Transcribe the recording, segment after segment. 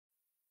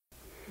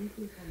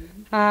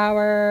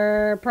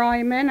Our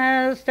Prime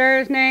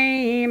Minister's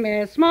name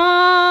is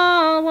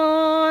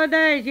Smallwood,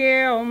 as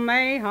you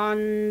may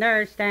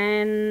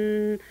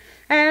understand.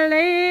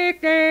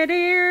 Elected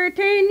here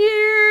 10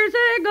 years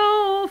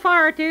ago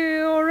for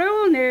to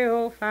rule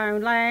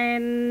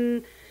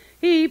Newfoundland.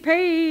 He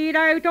paid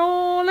out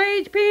old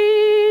age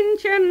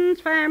pensions,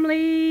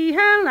 family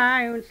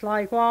allowance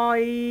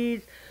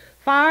likewise,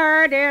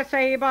 for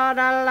disabled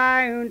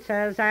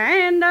allowances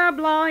and the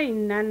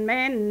blind and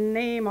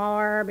many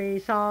more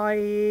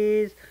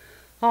besides.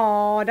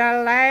 Oh,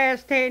 the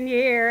last 10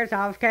 years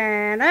of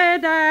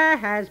Canada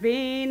has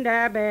been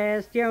the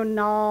best, you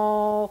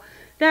know.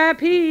 The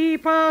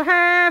people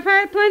have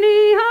had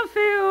plenty of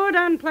food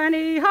and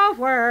plenty of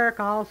work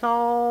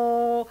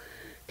also.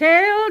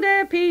 Till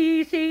the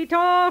PC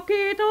talk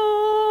it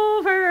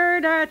over,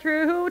 the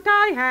truth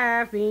I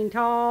have been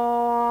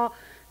told.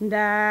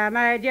 The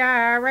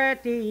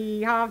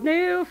majority of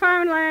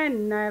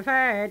Newfoundland have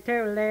had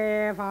to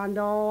live on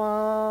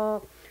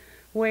dole.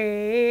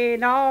 We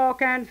no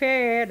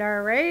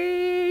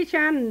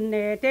confederation,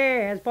 it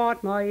is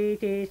but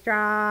mighty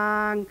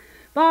strong.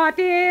 But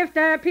if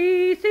the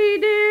PC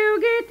do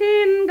get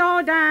in,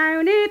 go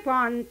down, it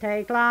won't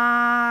take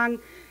long.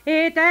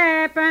 It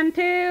happened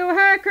to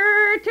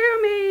occur to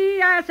me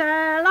as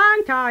a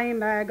long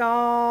time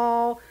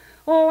ago,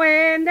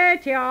 when the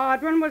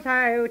children was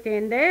out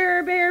in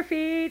their bare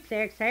feet,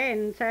 6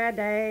 cents a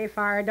day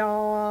for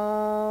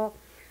dole.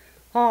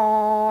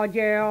 Oh,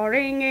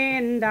 during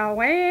in the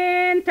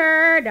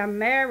winter, the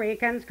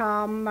Americans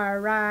come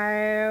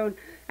around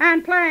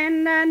and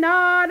plan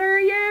another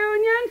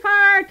union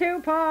for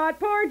to put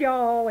poor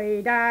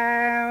Joey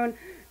down.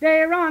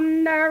 They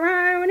run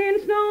around in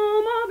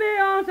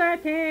snowmobiles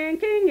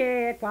thinking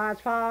it was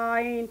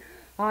fine.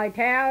 I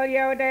tell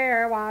you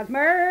there was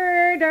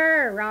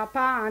murder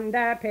upon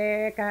the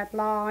picket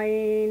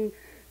line.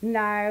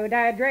 Now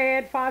the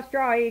dreadful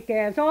strike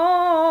is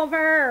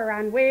over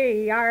and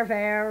we are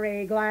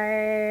very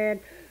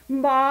glad.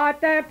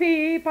 But the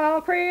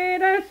people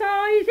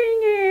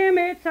criticizing him,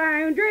 it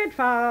sounds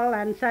dreadful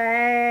and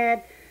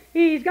sad.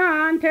 He's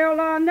gone to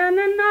London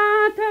and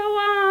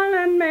Ottawa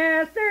and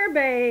Mr.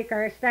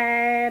 Baker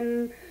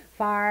stand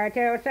for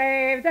to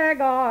save the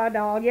good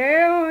old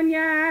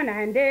Union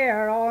and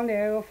dear old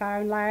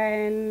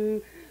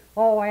Newfoundland.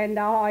 Oh, when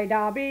the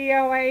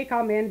I.W.A.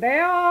 come in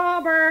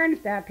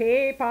Bellburns, the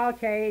people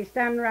chased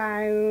them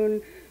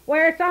round,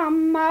 where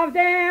some of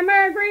them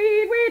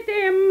agreed with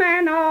him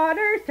and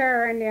others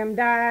turned him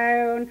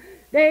down.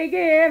 They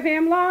gave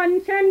him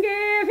lunch and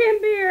gave him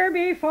beer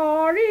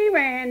before he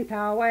went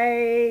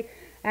away,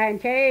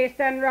 and chased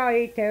him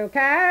right to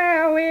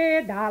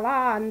Cowid all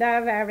on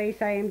the very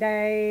same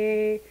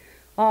day.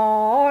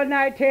 Oh,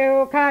 now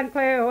to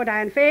conclude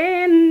and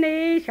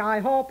finish, I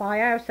hope I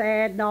have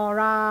said no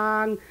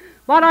wrong,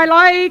 but I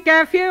like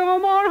a few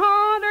more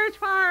others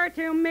for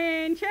to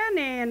mention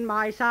in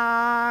my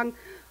song.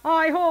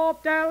 I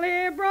hope the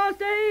Liberals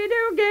they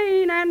do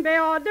gain and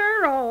build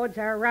the roads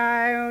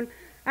around,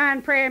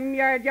 and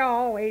Premier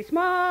Joey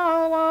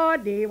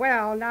Smallwood he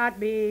will not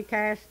be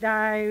cast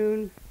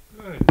down.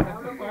 Good,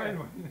 that's a fine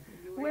one.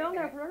 Well,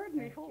 never heard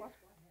me before.